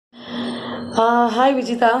Hi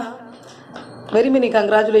Vijitha, very many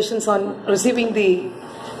congratulations on receiving the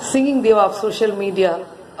Singing Deva of Social Media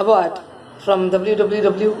Award from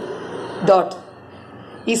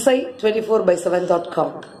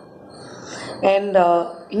www.isai24/7.com. And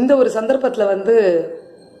இந்த ஒரு சந்தர்ப்பத்தில் வந்து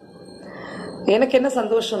எனக்கு என்ன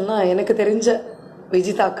சந்தோஷம்னா, எனக்கு தெரிஞ்ச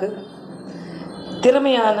விஜிதாக்கு,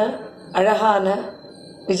 திறமையான அழகான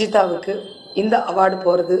விஜிதாவுக்கு இந்த அவார்டு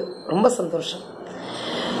போகிறது ரொம்ப சந்தோஷம்.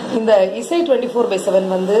 இந்த இசை 24/7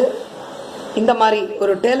 வந்து இந்த மாதிரி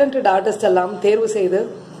ஒரு டேலண்டட் ஆர்டிஸ்ட் எல்லாம் தேர்வு செய்து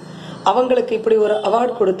அவங்களுக்கு இப்படி ஒரு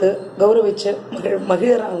அவார்டு கொடுத்து கௌரவிச்சு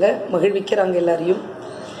மகிழ்விக்கிறாங்க எல்லாரையும்.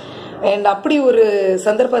 அண்ட் அப்படி ஒரு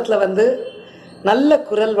சந்தர்ப்பத்தில் வந்து நல்ல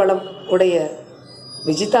குரல் வளம் உடைய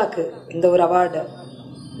விஜிதாக்கு இந்த ஒரு அவார்டு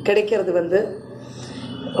கிடைக்கிறது வந்து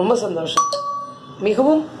ரொம்ப சந்தோஷம்.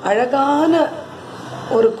 மிகவும் அழகான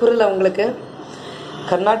ஒரு குரல் அவங்களுக்கு.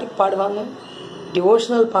 கர்நாடிக் பாடுவாங்க,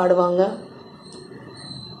 டிவோஷனல் பாடுவாங்க,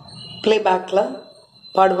 பிளேபேக்கில்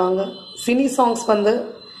பாடுவாங்க, சினி சாங்ஸ் வந்து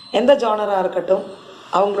எந்த ஜானராக இருக்கட்டும்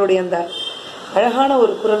அவங்களுடைய அந்த அழகான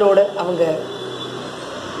ஒரு குரலோடு அவங்க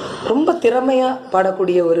ரொம்ப திறமையாக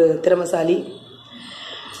பாடக்கூடிய ஒரு திறமைசாலி.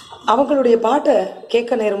 அவங்களுடைய பாட்டை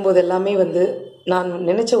கேட்க நேரும்போது எல்லாமே வந்து நான்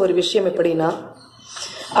நினச்ச ஒரு விஷயம் எப்படின்னா,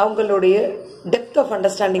 அவங்களுடைய depth of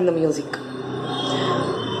understanding the music.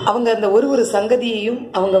 அவங்க அந்த ஒரு சங்கதியையும்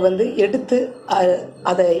அவங்க வந்து எடுத்து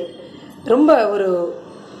அதை ரொம்ப ஒரு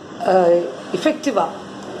இஃபெக்டிவாக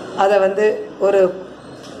அதை வந்து ஒரு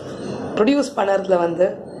ப்ரொடியூஸ் பண்ணுறதுல வந்து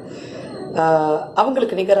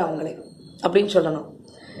அவங்களுக்கு நிகர் அவங்களே அப்படின்னு சொல்லணும்.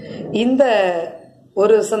 இந்த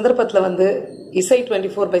ஒரு சந்தர்ப்பத்தில் வந்து இசை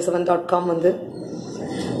 24/7.com வந்து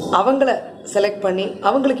அவங்கள செலக்ட் பண்ணி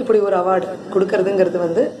அவங்களுக்கு இப்படி ஒரு அவார்டு கொடுக்கறதுங்கிறது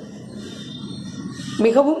வந்து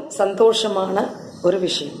மிகவும் சந்தோஷமான ஒரு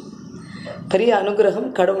விஷயம். பெரிய அனுகிரகம்,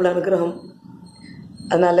 கடவுள் அனுகிரகம்.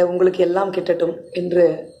 அதனால் உங்களுக்கு எல்லாம் கிட்டட்டும் என்று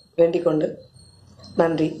வேண்டிக் கொண்டு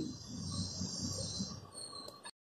நன்றி.